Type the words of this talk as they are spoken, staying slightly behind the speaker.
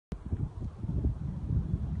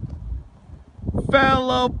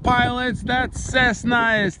Fellow pilots, that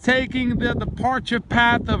Cessna is taking the departure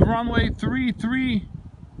path of runway 33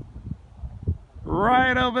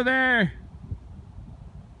 right over there.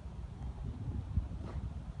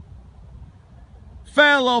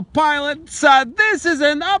 Fellow pilots, this is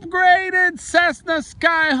an upgraded Cessna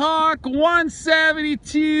Skyhawk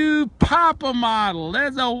 172 Papa model.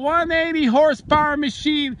 There's a 180 horsepower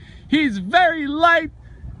machine. He's very light.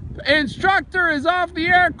 Instructor is off the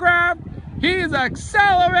aircraft. He's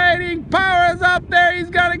accelerating. Power is up there. He's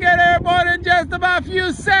gonna get airborne in just about a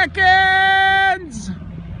few seconds.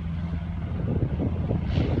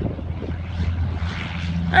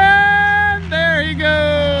 And there he goes.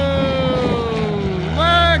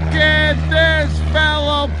 Look at this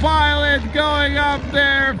fellow pilot going up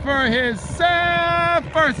there for his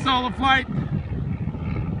first solo flight.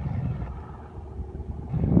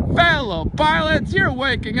 Fellow pilots, you're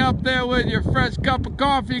waking up there with your fresh cup of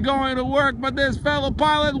coffee going to work, but this fellow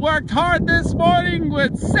pilot worked hard this morning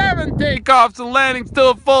with 7 takeoffs and landings to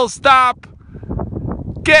a full stop.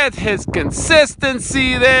 Get his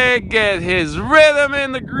consistency there, get his rhythm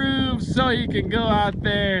in the groove so he can go out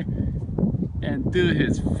there and do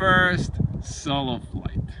his first solo flight.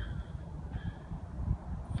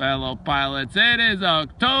 Fellow pilots, it is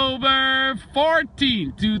October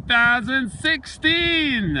 14,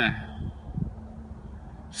 2016.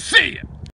 See ya!